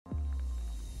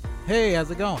Hey, how's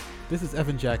it going? This is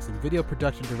Evan Jackson, Video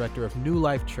Production Director of New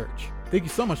Life Church. Thank you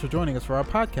so much for joining us for our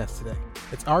podcast today.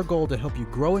 It's our goal to help you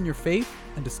grow in your faith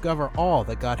and discover all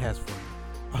that God has for you.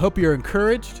 I hope you're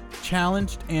encouraged,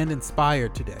 challenged, and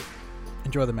inspired today.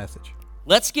 Enjoy the message.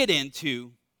 Let's get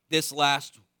into this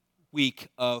last week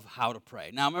of how to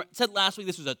pray. Now, I said last week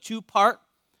this was a two-part.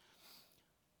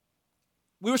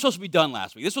 We were supposed to be done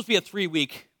last week. This was supposed to be a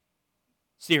 3-week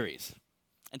series.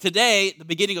 And today, the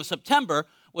beginning of September,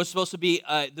 was supposed to be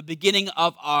the beginning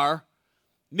of our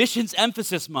Missions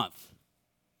Emphasis Month.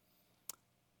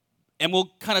 And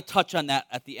we'll kind of touch on that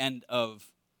at the end of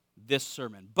this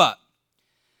sermon. But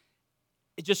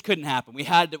it just couldn't happen. We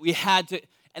had to,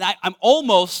 and I'm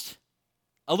almost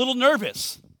a little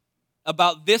nervous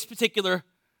about this particular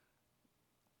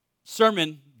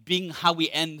sermon being how we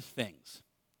end things.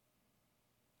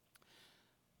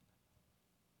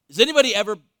 Has anybody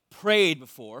ever prayed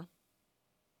before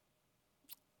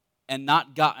and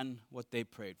not gotten what they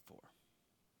prayed for?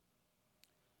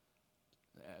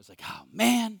 I was like, oh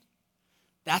man,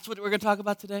 that's what we're going to talk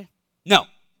about today? No.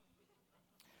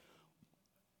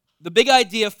 The big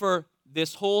idea for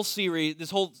this whole series,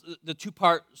 the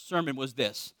two-part sermon was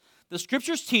this. The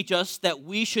scriptures teach us that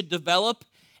we should develop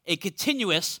a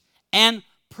continuous and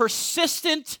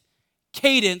persistent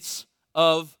cadence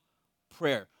of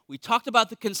prayer. We talked about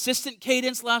the consistent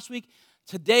cadence last week.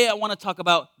 Today I want to talk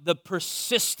about the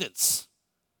persistence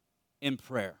in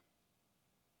prayer.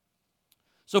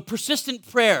 So persistent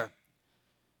prayer,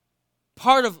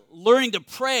 part of learning to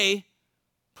pray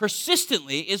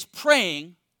persistently is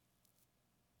praying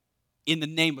in the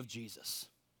name of Jesus.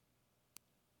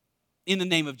 In the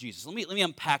name of Jesus. Let me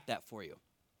unpack that for you.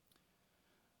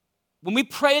 When we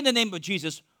pray in the name of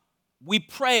Jesus, we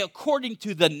pray according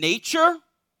to the nature,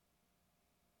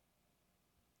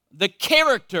 the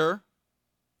character,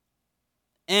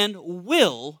 and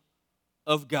will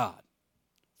of God.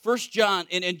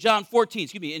 In John 14,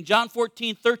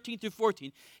 13 through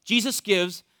 14, Jesus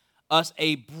gives us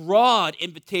a broad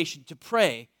invitation to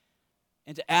pray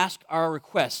and to ask our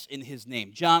requests in his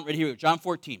name. John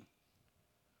 14.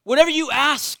 Whatever you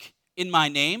ask in my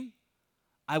name,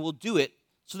 I will do it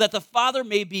so that the Father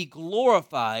may be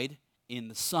glorified in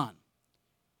the Son.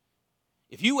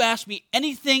 If you ask me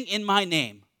anything in my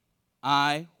name,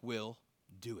 I will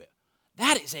do it.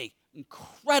 That is an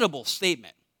incredible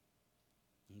statement.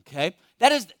 Okay?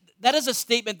 That is a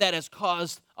statement that has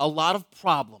caused a lot of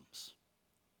problems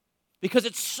because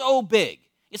it's so big.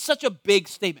 It's such a big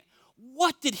statement.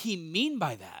 What did he mean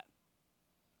by that?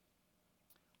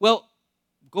 Well,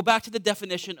 go back to the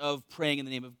definition of praying in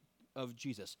the name of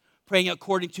Jesus. Praying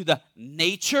according to the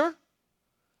nature,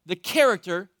 the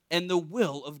character, and the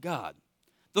will of God.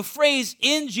 The phrase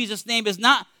in Jesus' name is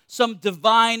not some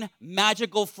divine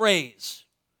magical phrase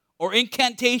or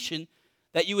incantation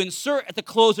that you insert at the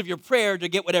close of your prayer to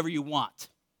get whatever you want.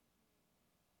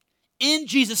 In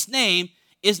Jesus' name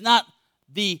is not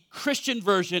the Christian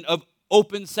version of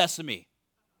open sesame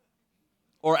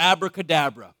or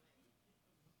abracadabra.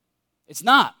 It's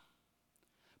not.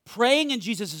 Praying in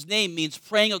Jesus' name means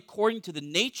praying according to the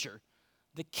nature,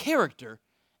 the character,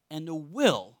 and the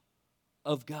will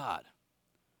of God.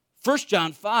 1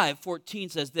 John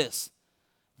 5:14 says this.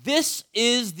 This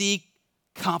is the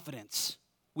confidence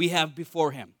we have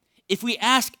before him. If we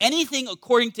ask anything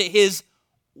according to his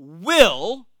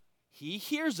will, he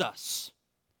hears us.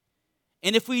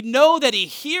 And if we know that he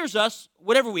hears us,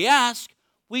 whatever we ask,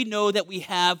 we know that we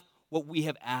have what we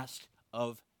have asked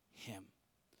of him.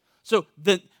 So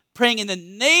the praying in the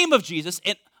name of Jesus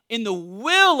and in the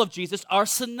will of Jesus are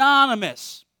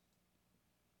synonymous.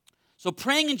 So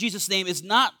praying in Jesus' name is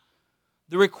not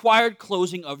the required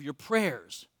closing of your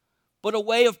prayers, but a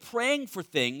way of praying for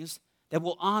things that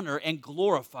will honor and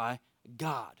glorify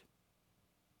God.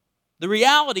 The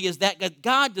reality is that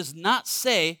God does not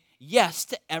say yes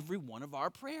to every one of our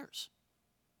prayers.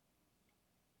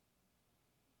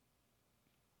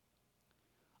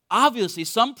 Obviously,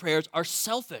 some prayers are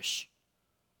selfish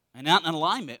and not in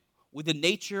alignment with the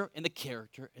nature and the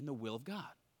character and the will of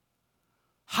God.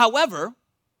 However,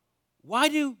 why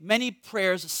do many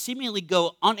prayers seemingly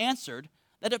go unanswered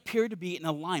that appear to be in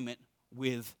alignment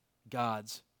with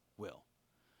God's will?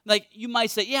 Like, you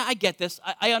might say, yeah, I get this.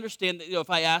 I understand that, if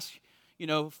I ask,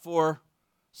 for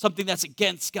something that's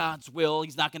against God's will,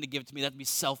 he's not going to give it to me. That'd be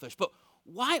selfish. But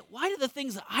why do the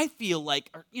things that I feel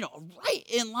like are, right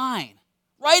in line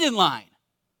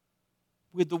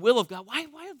with the will of God, why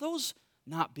are those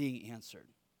not being answered?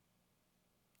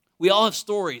 We all have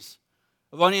stories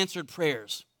of unanswered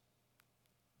prayers.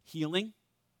 Healing,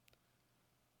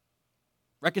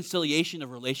 reconciliation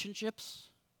of relationships,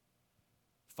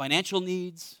 financial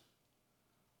needs,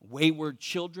 wayward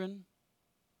children,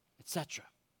 etc.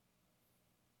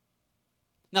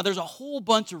 Now, there's a whole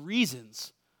bunch of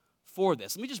reasons for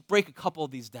this. Let me just break a couple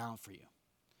of these down for you,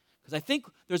 because I think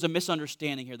there's a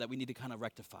misunderstanding here that we need to kind of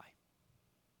rectify.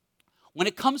 When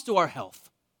it comes to our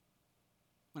health,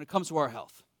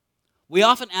 we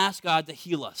often ask God to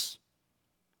heal us,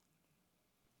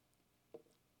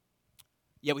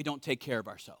 yet we don't take care of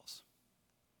ourselves.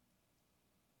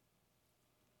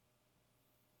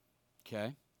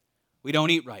 Okay? We don't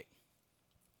eat right.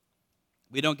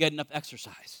 We don't get enough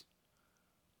exercise.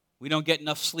 We don't get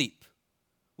enough sleep.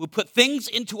 We put things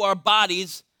into our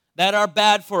bodies that are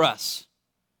bad for us,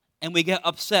 and we get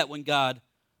upset with God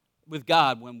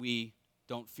when we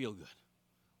don't feel good,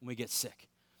 when we get sick.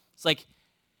 It's like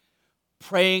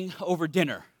praying over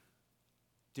dinner.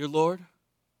 Dear Lord,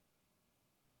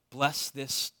 bless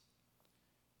this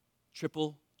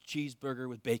triple cheeseburger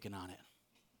with bacon on it.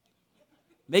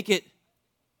 Make it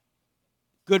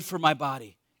good for my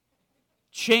body.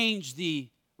 Change the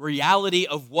reality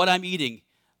of what I'm eating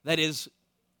that is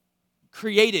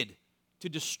created to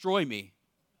destroy me.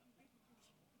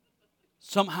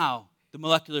 Somehow, the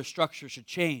molecular structure should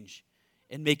change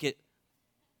and make it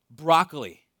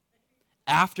broccoli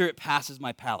after it passes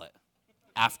my palate.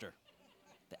 After.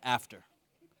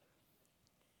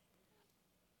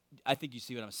 I think you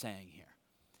see what I'm saying here.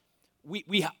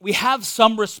 We have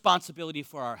some responsibility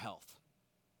for our health.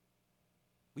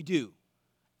 We do.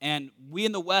 And we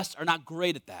in the West are not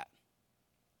great at that.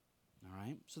 All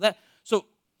right? So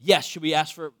yes, should we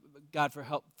ask for God for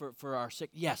help for our sick?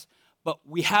 Yes. But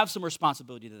we have some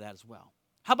responsibility to that as well.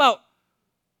 How about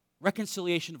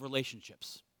reconciliation of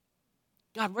relationships?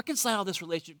 God, reconcile this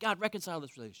relationship. God, reconcile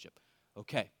this relationship.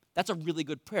 Okay. That's a really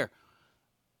good prayer.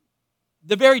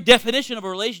 The very definition of a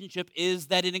relationship is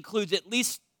that it includes at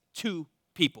least two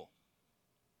people.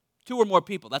 Two or more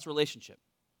people. That's a relationship.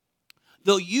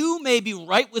 Though you may be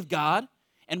right with God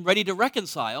and ready to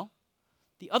reconcile,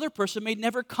 the other person may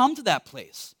never come to that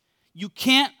place. You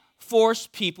can't force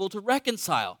people to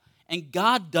reconcile, and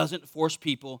God doesn't force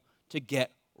people to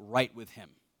get right with Him.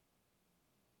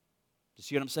 Do you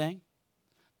see what I'm saying?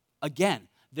 Again,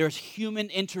 there's human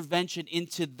intervention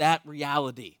into that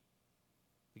reality.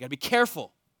 We got to be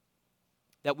careful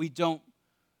that we don't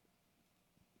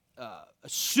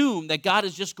assume that God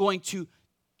is just going to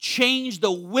change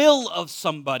the will of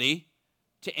somebody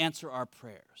to answer our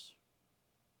prayers.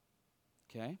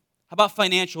 Okay? How about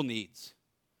financial needs?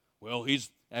 Well,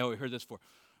 I always heard this before.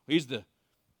 He's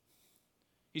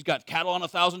got cattle on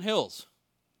 1,000 hills.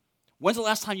 When's the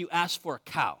last time you asked for a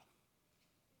cow?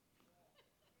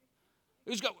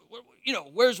 Who's got,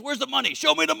 where's the money?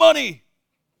 Show me the money.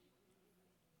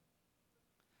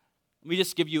 Let me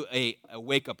just give you a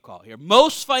wake-up call here.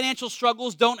 Most financial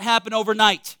struggles don't happen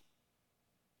overnight.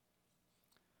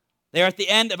 They're at the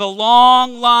end of a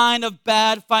long line of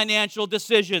bad financial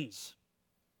decisions.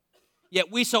 Yet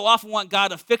we so often want God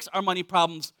to fix our money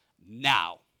problems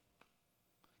now.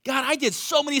 God, I did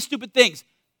so many stupid things.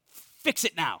 Fix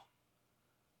it now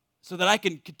so that I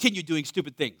can continue doing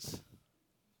stupid things.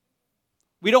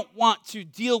 We don't want to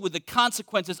deal with the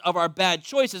consequences of our bad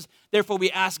choices. Therefore,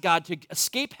 we ask God to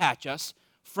escape hatch us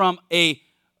from a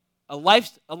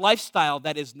lifestyle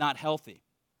that is not healthy.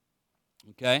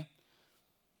 Okay?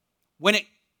 When it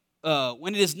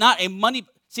is not a money,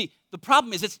 see, the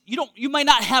problem is you might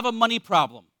not have a money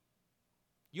problem.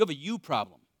 You have a you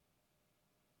problem.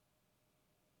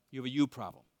 You have a you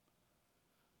problem.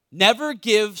 Never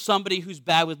give somebody who's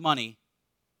bad with money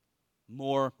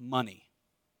more money.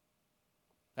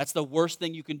 That's the worst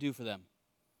thing you can do for them.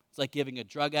 It's like giving a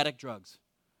drug addict drugs.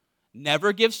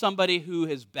 Never give somebody who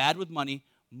is bad with money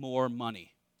more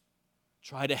money.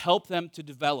 Try to help them to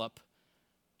develop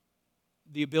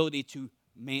the ability to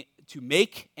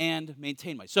make and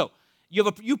maintain money. So, you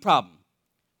have a you problem,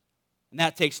 and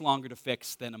that takes longer to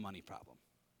fix than a money problem.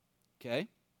 Okay?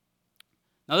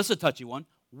 Now, this is a touchy one.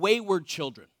 Wayward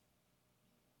children.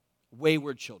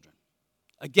 Wayward children.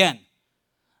 Again,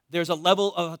 there's a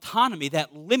level of autonomy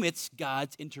that limits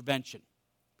God's intervention.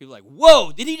 People are like,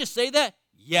 whoa, did he just say that?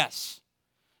 Yes.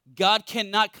 God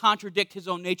cannot contradict his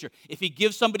own nature. If he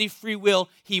gives somebody free will,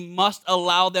 he must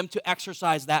allow them to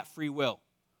exercise that free will.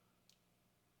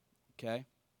 Okay?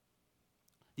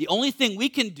 The only thing we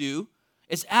can do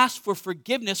is ask for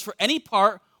forgiveness for any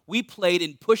part we played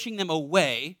in pushing them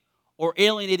away or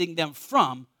alienating them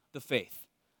from the faith.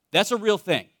 That's a real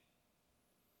thing.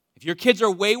 If your kids are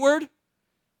wayward,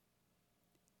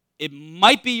 it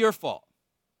might be your fault,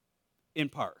 in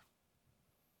part.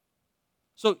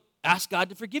 So ask God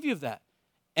to forgive you of that.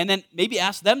 And then maybe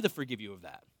ask them to forgive you of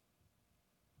that.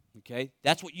 Okay?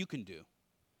 That's what you can do.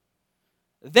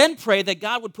 Then pray that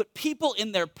God would put people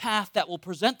in their path that will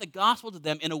present the gospel to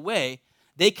them in a way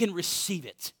they can receive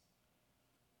it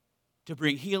to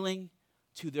bring healing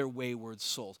to their wayward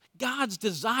souls. God's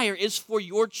desire is for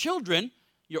your children,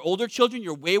 your older children,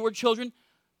 your wayward children,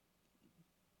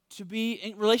 to be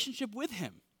in relationship with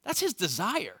him. That's his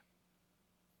desire.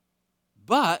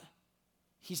 But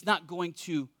he's not going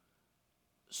to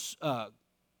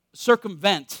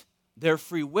circumvent their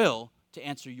free will to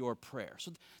answer your prayer.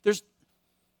 So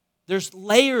there's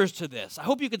layers to this. I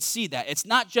hope you can see that. It's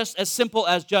not just as simple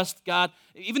as just God,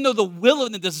 even though the will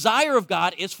and the desire of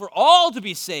God is for all to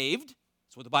be saved,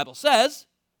 that's what the Bible says,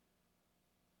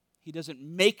 he doesn't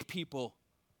make people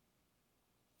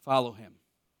follow him.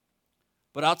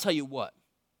 But I'll tell you what,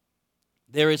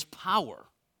 there is power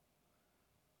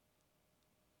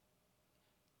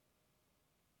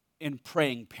in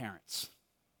praying parents.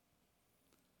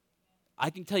 I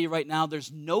can tell you right now,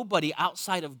 there's nobody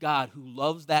outside of God who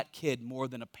loves that kid more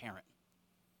than a parent.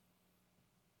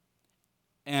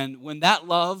 And when that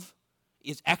love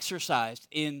is exercised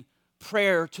in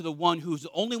prayer to the one who's the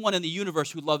only one in the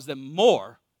universe who loves them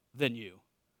more than you,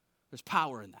 there's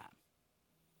power in that.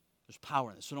 There's power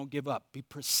in this, so don't give up. Be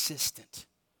persistent.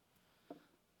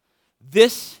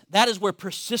 That is where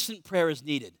persistent prayer is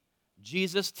needed.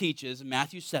 Jesus teaches in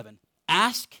Matthew 7,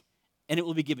 ask and it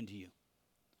will be given to you.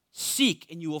 Seek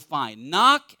and you will find.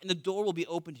 Knock and the door will be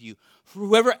open to you. For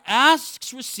whoever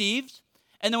asks receives,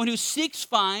 and the one who seeks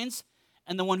finds,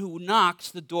 and the one who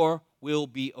knocks, the door will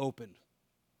be opened.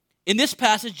 In this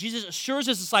passage, Jesus assures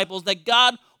his disciples that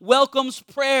God welcomes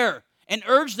prayer and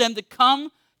urges them to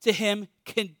come to him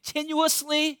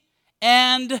continuously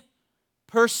and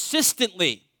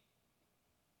persistently.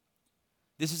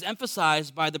 This is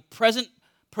emphasized by the present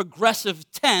progressive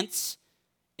tense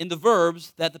in the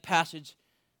verbs that the passage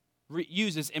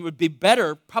uses, and would be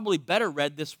probably better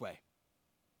read this way.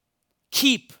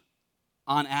 Keep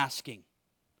on asking,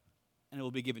 and it will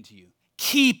be given to you.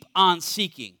 Keep on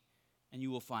seeking, and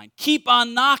you will find. Keep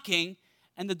on knocking,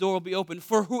 and the door will be opened.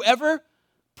 For whoever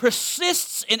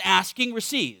persists in asking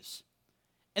receives,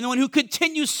 and the one who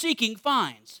continues seeking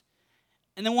finds,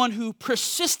 and the one who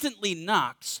persistently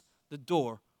knocks, the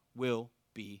door will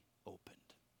be opened.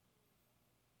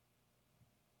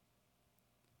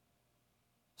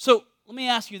 So let me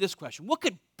ask you this question. What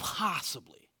could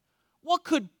possibly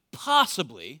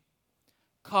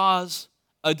cause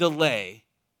a delay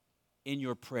in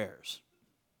your prayers?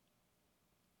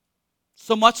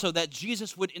 So much so that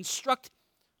Jesus would instruct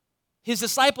his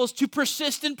disciples to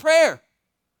persist in prayer.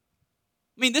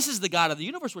 I mean, this is the God of the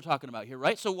universe we're talking about here,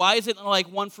 right? So why is it like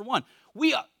one for one?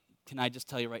 Can I just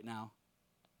tell you right now,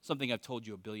 something I've told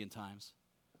you a billion times?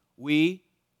 We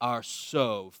are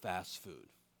so fast food.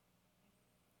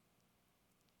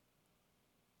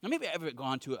 Now, maybe I've ever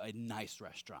gone to a nice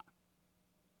restaurant.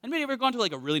 Anybody ever gone to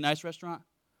like a really nice restaurant?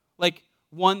 Like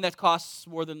one that costs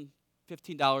more than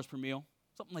 $15 per meal?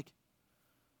 Something like,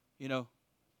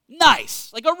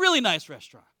 nice. Like a really nice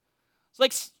restaurant.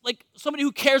 It's like somebody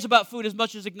who cares about food as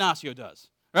much as Ignacio does,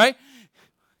 right?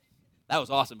 That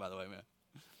was awesome, by the way, man.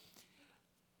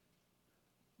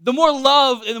 The more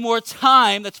love and the more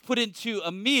time that's put into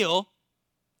a meal,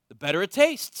 the better it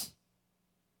tastes.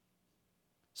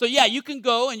 So yeah, you can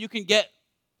go and you can get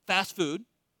fast food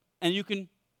and you can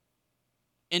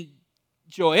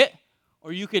enjoy it,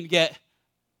 or you can get,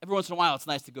 every once in a while, it's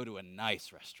nice to go to a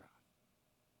nice restaurant.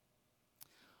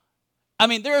 I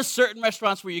mean, there are certain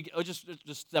restaurants where just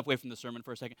step away from the sermon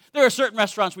for a second. There are certain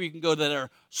restaurants where you can go that are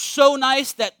so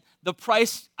nice that the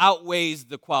price outweighs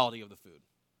the quality of the food.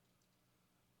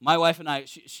 My wife and I,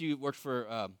 she worked for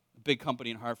a big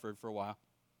company in Hartford for a while.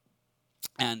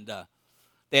 And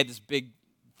they had this big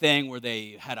thing where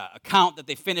they had an account that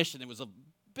they finished, and it was a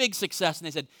big success. And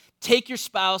they said, take your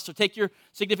spouse or take your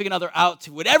significant other out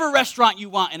to whatever restaurant you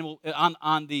want and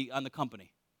on the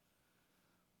company.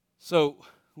 So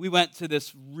we went to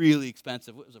this really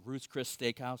expensive, what was it, Ruth's Chris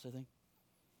Steakhouse, I think,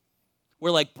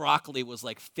 where like broccoli was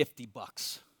like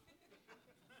 $50.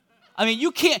 I mean,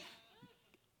 you can't,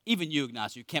 even you,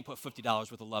 Ignacio, you can't put $50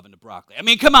 worth of love into broccoli. I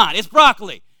mean, come on, it's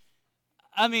broccoli.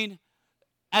 I mean,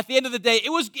 at the end of the day, it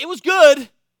was good,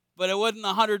 but it wasn't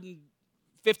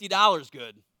 $150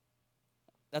 good.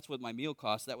 That's what my meal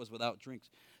cost. That was without drinks.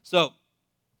 So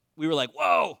we were like,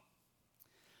 whoa.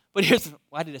 But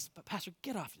Pastor,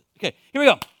 get off. Okay, here we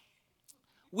go.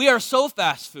 We are so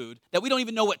fast food that we don't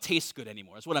even know what tastes good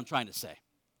anymore, is what I'm trying to say.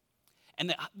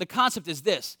 And the concept is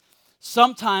this.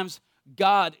 Sometimes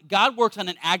God works on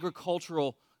an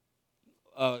agricultural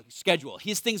schedule.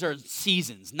 His things are in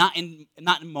seasons, not in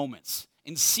moments.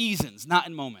 In seasons, not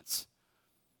in moments.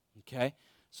 Okay?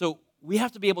 So we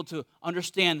have to be able to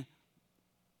understand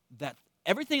that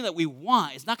everything that we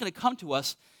want is not going to come to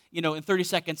us, in 30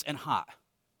 seconds and hot.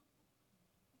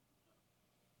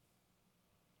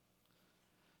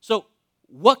 So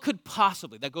what could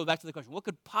possibly, that goes back to the question, what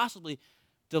could possibly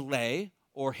delay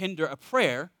or hinder a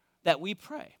prayer that we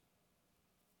pray?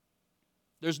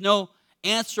 There's no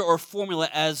answer or formula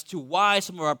as to why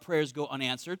some of our prayers go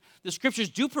unanswered. The scriptures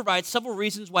do provide several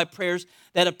reasons why prayers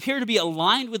that appear to be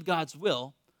aligned with God's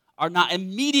will are not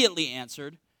immediately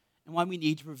answered, and why we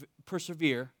need to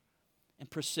persevere and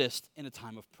persist in a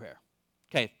time of prayer.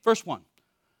 Okay, first one.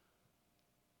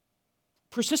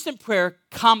 Persistent prayer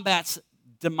combats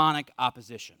demonic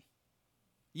opposition.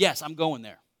 Yes, I'm going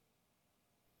there.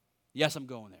 Yes, I'm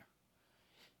going there.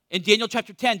 In Daniel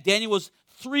chapter 10, Daniel was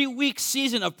 3-week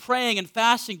season of praying and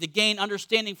fasting to gain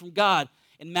understanding from God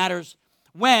in matters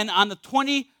when, on the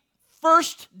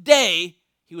 21st day,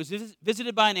 he was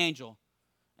visited by an angel,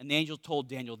 and the angel told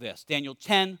Daniel this. Daniel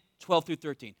 10, 12 through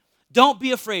 13. Don't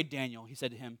be afraid, Daniel, he said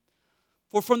to him,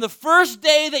 for from the first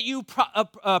day that you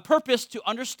purposed to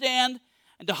understand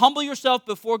and to humble yourself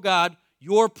before God,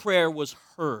 your prayer was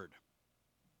heard.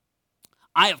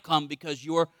 I have come because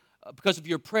of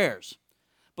your prayers.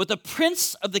 But the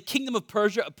prince of the kingdom of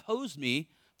Persia opposed me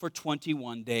for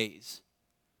 21 days.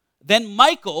 Then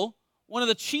Michael, one of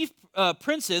the chief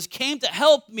princes, came to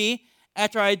help me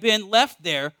after I had been left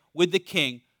there with the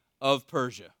king of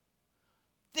Persia.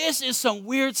 This is some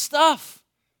weird stuff.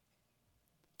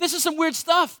 This is some weird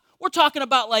stuff. We're talking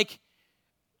about like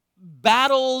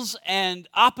battles and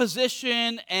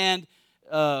opposition and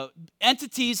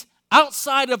entities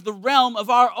outside of the realm of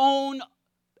our own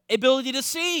ability to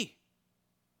see.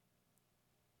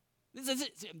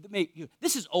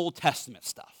 This is Old Testament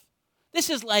stuff. This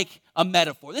is like a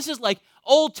metaphor. This is like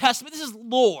Old Testament. This is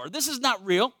lore. This is not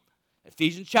real.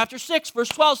 Ephesians chapter 6, verse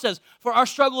 12 says, for our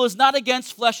struggle is not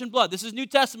against flesh and blood. This is New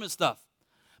Testament stuff.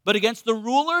 But against the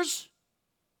rulers,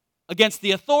 against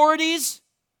the authorities,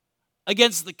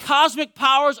 against the cosmic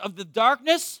powers of the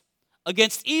darkness,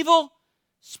 against evil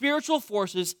spiritual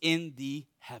forces in the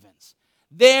heavens.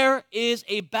 There is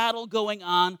a battle going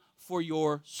on for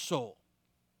your soul.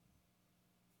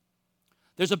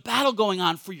 There's a battle going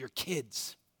on for your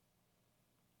kids.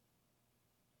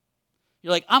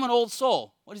 You're like, I'm an old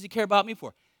soul. What does he care about me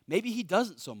for? Maybe he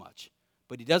doesn't so much,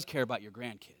 but he does care about your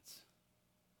grandkids.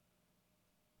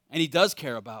 And he does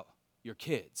care about your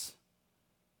kids.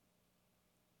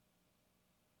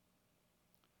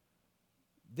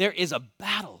 There is a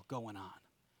battle going on.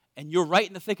 And you're right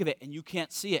in the thick of it, and you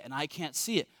can't see it, and I can't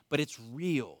see it, but it's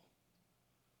real.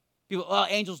 People, well,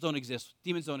 angels don't exist.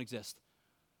 Demons don't exist.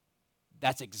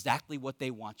 That's exactly what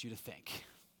they want you to think.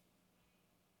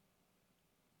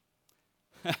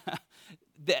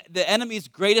 The enemy's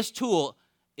greatest tool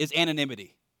is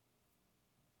anonymity.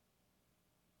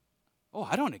 Oh,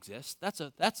 I don't exist. That's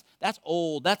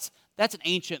old. That's an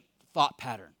ancient thought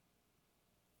pattern.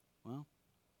 Well,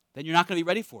 then you're not going to be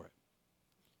ready for it.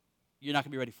 You're not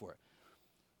going to be ready for it.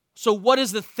 So what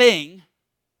is the thing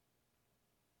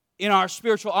in our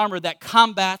spiritual armor that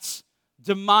combats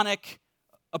demonic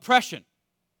oppression?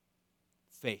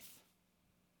 Faith.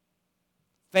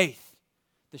 Faith.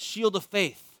 The shield of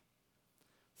faith.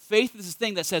 Faith is this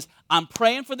thing that says, I'm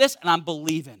praying for this and I'm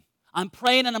believing. I'm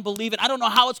praying and I'm believing. I don't know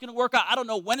how it's going to work out. I don't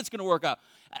know when it's going to work out.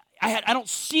 I don't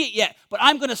see it yet. But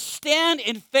I'm going to stand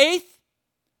in faith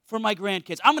for my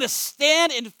grandkids. I'm going to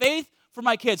stand in faith for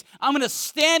my kids. I'm going to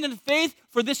stand in faith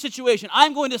for this situation.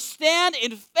 I'm going to stand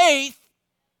in faith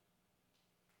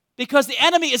because the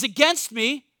enemy is against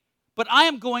me, but I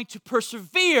am going to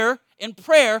persevere in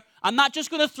prayer. I'm not just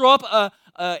going to throw up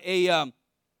a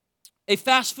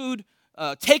fast food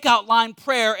takeout line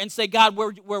prayer and say, God,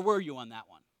 where were you on that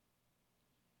one?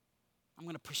 I'm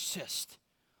going to persist.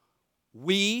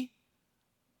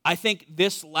 I think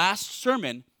this last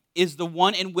sermon is the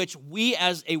one in which we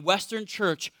as a Western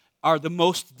church are the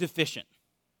most deficient.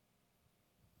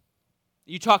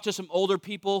 You talk to some older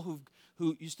people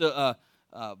who used to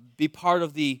be part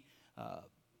of the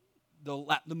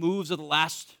moves of the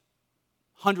last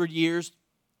 100 years,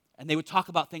 and they would talk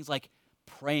about things like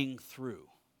praying through,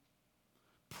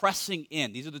 pressing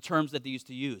in. These are the terms that they used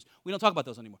to use. We don't talk about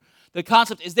those anymore. The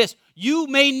concept is this: you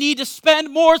may need to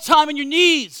spend more time on your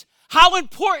knees. How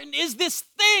important is this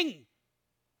thing?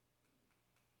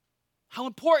 How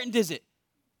important is it?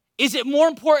 Is it more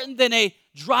important than a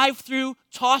drive-through,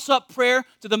 toss-up prayer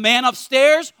to the man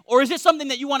upstairs? Or is it something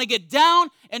that you want to get down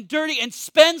and dirty and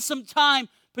spend some time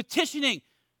petitioning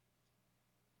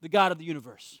the God of the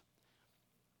universe?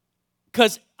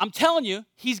 Because I'm telling you,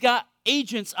 he's got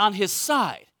agents on his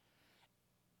side.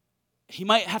 He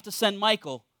might have to send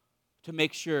Michael to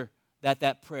make sure that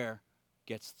that prayer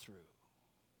gets through.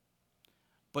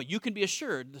 But you can be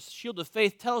assured, the shield of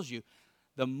faith tells you,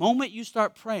 the moment you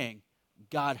start praying,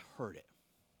 God heard it.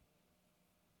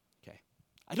 Okay.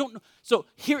 I don't know. So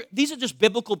here, these are just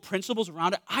biblical principles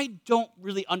around it. I don't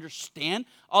really understand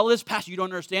all of this. Pastor, you don't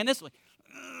understand this? Like,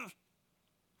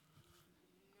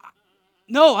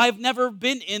 no, I've never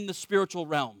been in the spiritual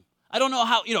realm. I don't know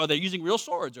how, they're using real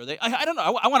swords. Or I don't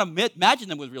know. I want to imagine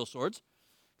them with real swords,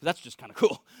 because that's just kind of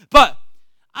cool. But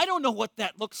I don't know what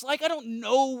that looks like. I don't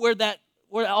know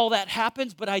where all that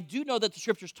happens, but I do know that the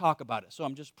scriptures talk about it, so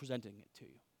I'm just presenting it to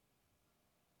you.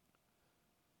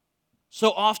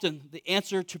 So often, the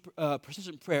answer to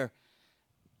persistent prayer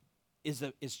is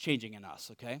changing in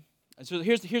us, okay? And so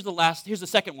here's the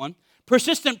second one.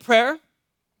 Persistent prayer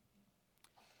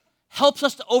helps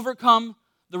us to overcome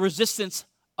the resistance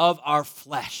of our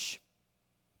flesh.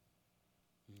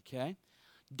 Okay?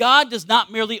 God does not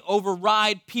merely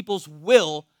override people's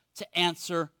will to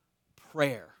answer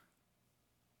prayer.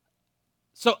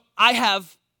 So I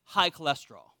have high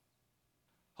cholesterol.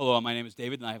 Hello, my name is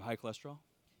David, and I have high cholesterol.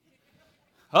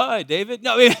 Hi, David.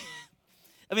 No, I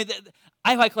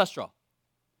have high cholesterol.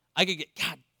 I could get,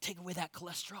 God, take away that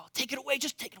cholesterol. Take it away.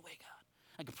 Just take it away,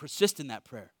 God. I could persist in that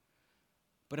prayer.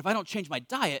 But if I don't change my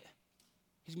diet,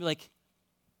 he's going to be like,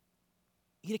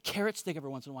 eat a carrot stick every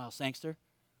once in a while, Sangster.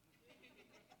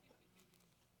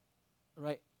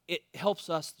 Right? It helps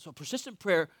us. So persistent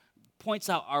prayer points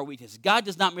out our weakness. God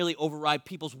does not merely override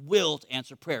people's will to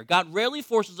answer prayer. God rarely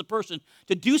forces a person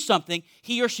to do something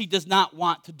he or she does not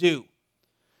want to do.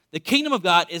 The kingdom of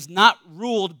God is not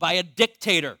ruled by a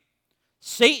dictator.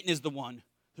 Satan is the one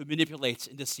who manipulates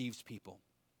and deceives people.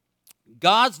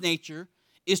 God's nature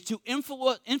is to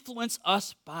influence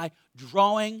us by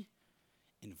drawing,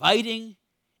 inviting,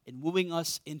 and wooing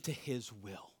us into his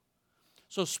will.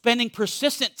 So spending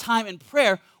persistent time in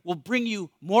prayer will bring you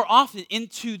more often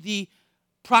into the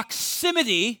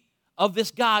proximity of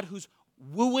this God who's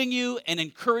wooing you and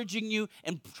encouraging you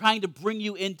and trying to bring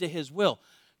you into his will.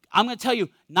 I'm going to tell you,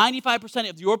 95%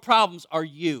 of your problems are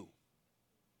you.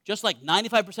 Just like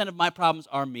 95% of my problems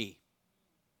are me.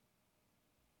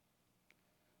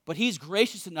 But he's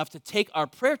gracious enough to take our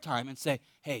prayer time and say,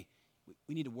 hey,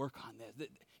 we need to work on this.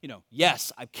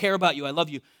 Yes, I care about you, I love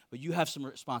you, but you have some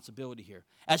responsibility here.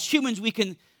 As humans, we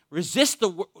can resist the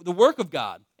work of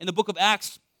God. In the book of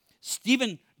Acts,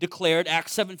 Stephen declared,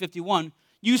 Acts 7:51,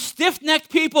 you stiff-necked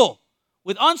people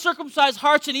with uncircumcised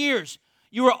hearts and ears,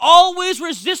 you are always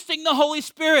resisting the Holy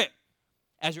Spirit.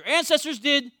 As your ancestors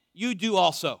did, you do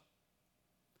also.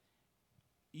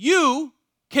 You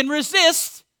can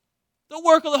resist the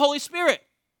work of the Holy Spirit.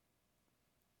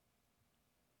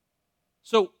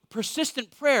 So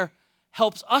persistent prayer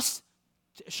helps us,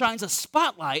 shines a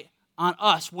spotlight on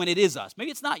us when it is us.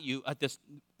 Maybe it's not you at this,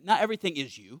 not everything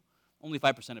is you. Only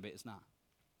 5% of it is not.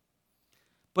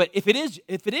 But if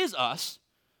it is us,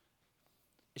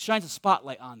 it shines a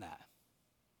spotlight on that.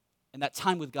 And that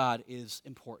time with God is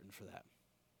important for that.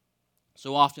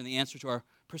 So often the answer to our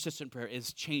persistent prayer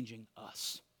is changing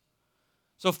us.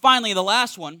 So finally, the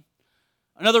last one,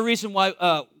 another reason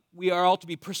why we are all to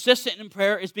be persistent in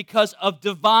prayer is because of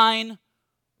divine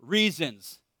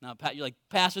reasons. Now, Pat, you're like,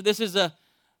 Pastor, this is a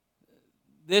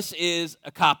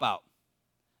cop-out.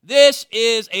 This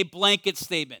is a blanket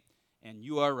statement. And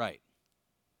you are right.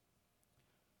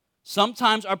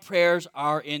 Sometimes our prayers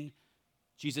are in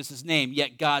Jesus' name,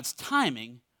 yet God's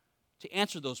timing to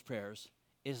answer those prayers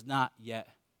is not yet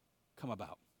come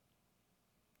about.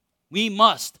 We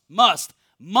must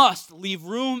leave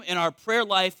room in our prayer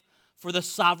life for the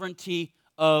sovereignty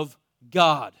of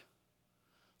God.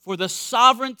 For the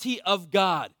sovereignty of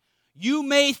God. You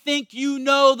may think you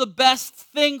know the best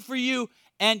thing for you,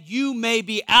 and you may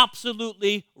be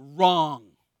absolutely wrong.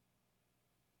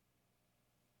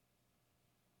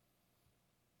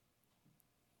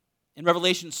 In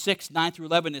Revelation 6, 9 through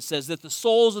 11, it says that the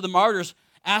souls of the martyrs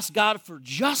ask God for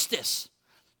justice.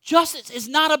 Justice is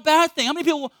not a bad thing. How many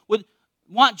people would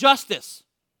want justice?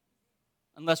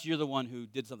 Unless you're the one who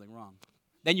did something wrong.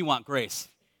 Then you want grace.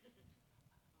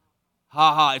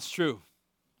 Ha ha, it's true.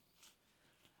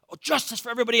 Oh, justice for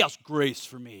everybody else, grace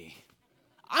for me.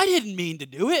 I didn't mean to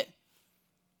do it.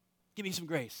 Give me some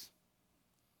grace.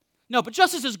 No, but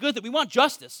justice is good, that we want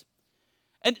justice.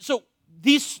 And so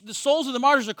the souls of the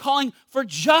martyrs are calling for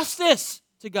justice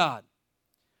to God.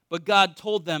 But God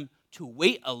told them to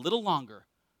wait a little longer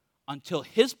until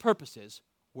his purposes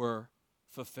were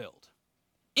fulfilled.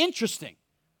 Interesting.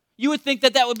 You would think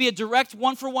that would be a direct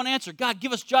one-for-one answer. God,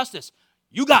 give us justice.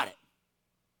 You got it.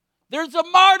 There's the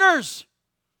martyrs.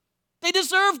 They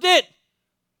deserved it.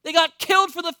 They got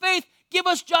killed for the faith. give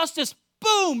us justice.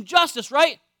 Boom, justice,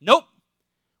 right? Nope.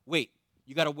 Wait,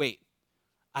 you got to wait.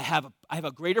 I have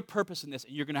a greater purpose in this,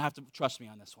 and you're going to have to trust me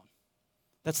on this one.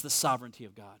 That's the sovereignty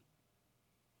of God.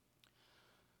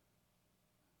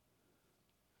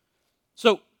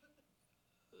 So,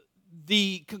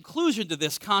 the conclusion to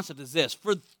this concept is this.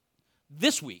 For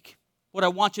this week, what I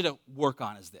want you to work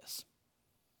on is this.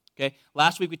 Okay?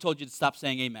 Last week we told you to stop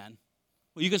saying amen.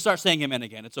 Well, you can start saying amen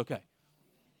again. It's okay.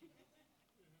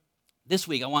 This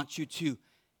week I want you to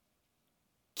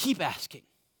keep asking,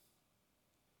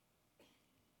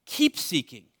 keep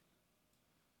seeking,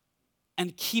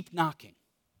 and keep knocking.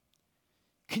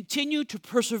 Continue to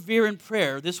persevere in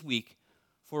prayer this week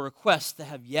for requests that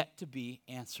have yet to be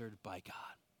answered by God.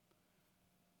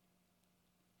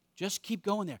 Just keep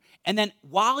going there. And then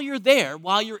while you're there,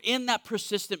 while you're in that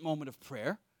persistent moment of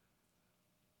prayer,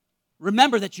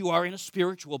 remember that you are in a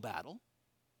spiritual battle.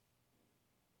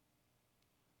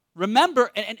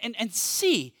 Remember and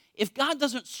see if God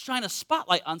doesn't shine a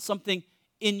spotlight on something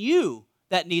in you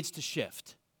that needs to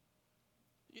shift.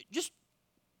 Just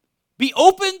be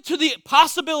open to the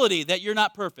possibility that you're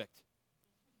not perfect.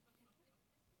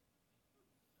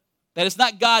 That it's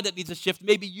not God that needs to shift,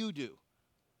 maybe you do.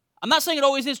 I'm not saying it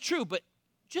always is true, but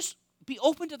just be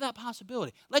open to that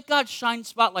possibility. Let God shine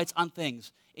spotlights on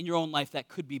things in your own life that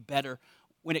could be better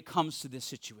when it comes to this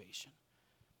situation.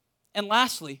 And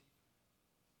lastly,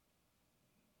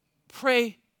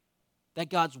 pray that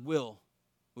God's will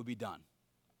be done.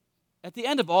 At the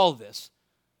end of all of this,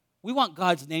 we want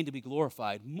God's name to be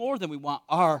glorified more than we want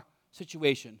our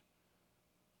situation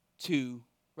to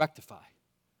rectify.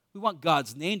 We want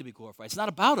God's name to be glorified. It's not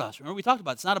about us. Remember we talked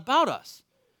about it. It's not about us.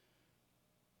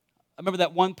 I remember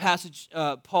that one passage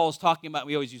Paul's talking about.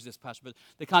 We always use this passage, but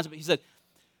the concept, he said,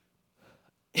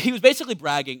 he was basically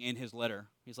bragging in his letter.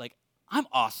 He's like, I'm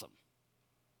awesome.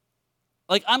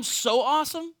 Like, I'm so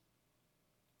awesome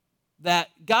that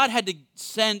God had to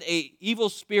send an evil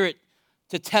spirit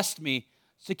to test me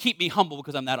to keep me humble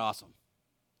because I'm that awesome.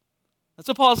 That's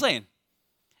what Paul's saying.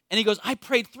 And he goes, I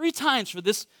prayed 3 times for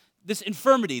this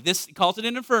infirmity. He calls it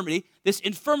an infirmity. This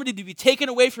infirmity to be taken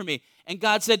away from me. And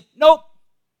God said, nope.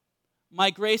 My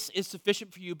grace is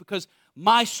sufficient for you because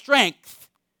my strength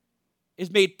is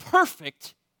made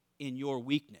perfect in your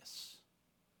weakness.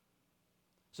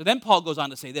 So then Paul goes on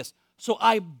to say this. So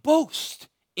I boast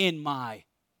in my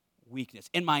weakness,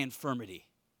 in my infirmity.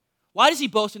 Why does he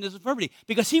boast in his infirmity?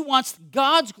 Because he wants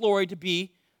God's glory to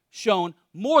be shown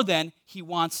more than he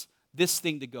wants this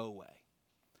thing to go away.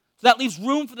 So that leaves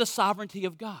room for the sovereignty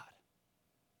of God.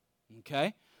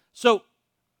 Okay? So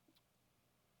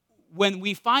when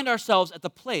we find ourselves at the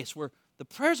place where the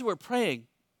prayers that we're praying,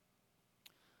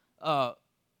 the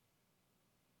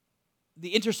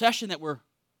intercession that we're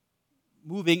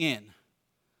moving in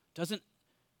doesn't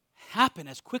happen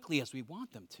as quickly as we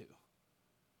want them to,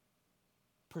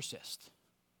 persist.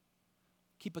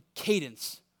 Keep a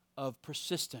cadence of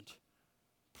persistent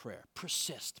prayer.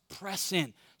 Persist. Press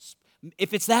in.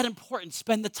 If it's that important,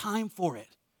 spend the time for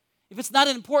it. If it's not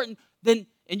important, then,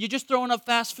 and you're just throwing up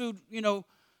fast food,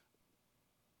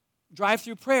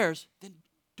 drive-through prayers, then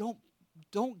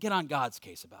don't get on God's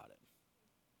case about it.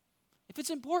 If it's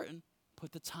important,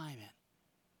 put the time in.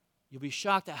 You'll be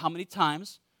shocked at how many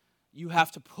times you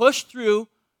have to push through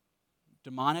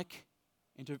demonic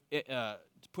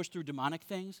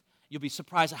things. You'll be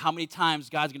surprised at how many times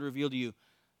God's going to reveal to you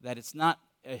that it's not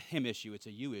a him issue, it's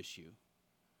a you issue.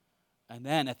 And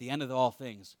then at the end of all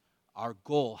things, our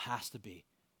goal has to be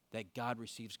that God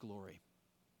receives glory.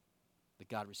 That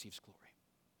God receives glory.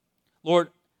 Lord,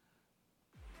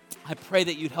 I pray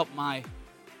that you'd help my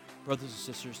brothers and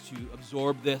sisters to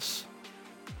absorb this,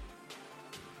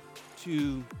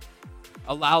 to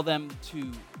allow them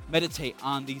to meditate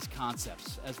on these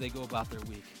concepts as they go about their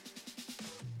week.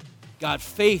 God,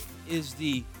 faith is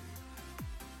the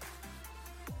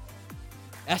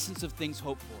essence of things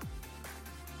hoped for.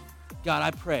 God,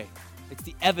 I pray it's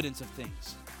the evidence of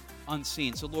things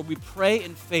unseen. So, Lord, we pray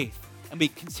in faith, and we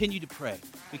continue to pray.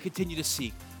 We continue to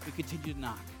seek. We continue to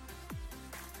knock.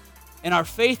 And our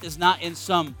faith is not in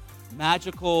some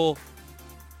magical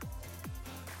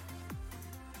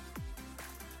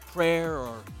prayer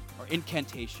or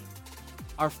incantation.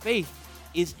 Our faith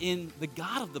is in the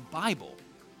God of the Bible,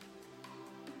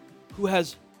 who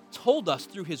has told us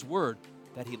through his word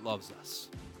that he loves us,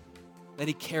 that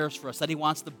he cares for us, that he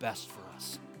wants the best for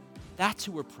us. That's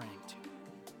who we're praying to.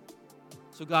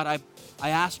 So God, I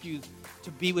ask you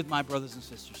to be with my brothers and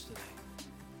sisters today.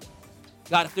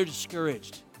 God, if they're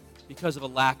discouraged because of a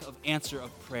lack of answer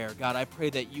of prayer, God, I pray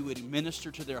that you would minister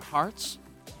to their hearts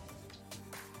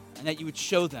and that you would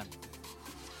show them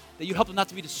that you help them not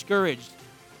to be discouraged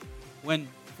when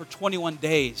for 21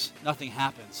 days nothing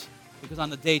happens, because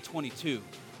on the day 22,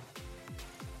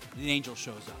 the angel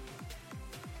shows up.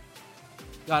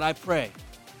 God, I pray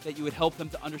that you would help them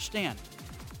to understand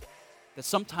that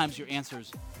sometimes your answer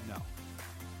is no.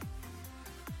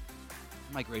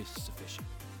 My grace is sufficient.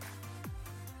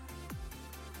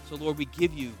 So, Lord, we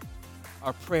give you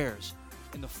our prayers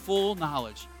in the full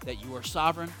knowledge that you are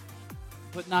sovereign,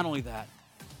 but not only that,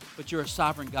 but you're a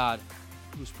sovereign God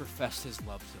who's professed his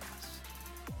love to us.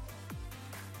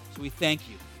 So we thank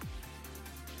you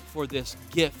for this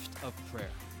gift of prayer.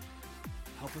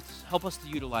 Help us to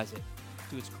utilize it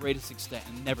to its greatest extent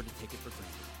and never to take it for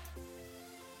granted.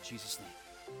 In Jesus'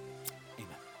 name,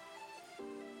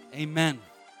 amen. Amen.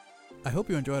 I hope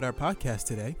you enjoyed our podcast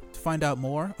today. To find out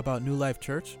more about New Life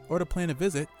Church or to plan a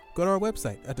visit, go to our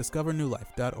website at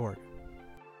discovernewlife.org.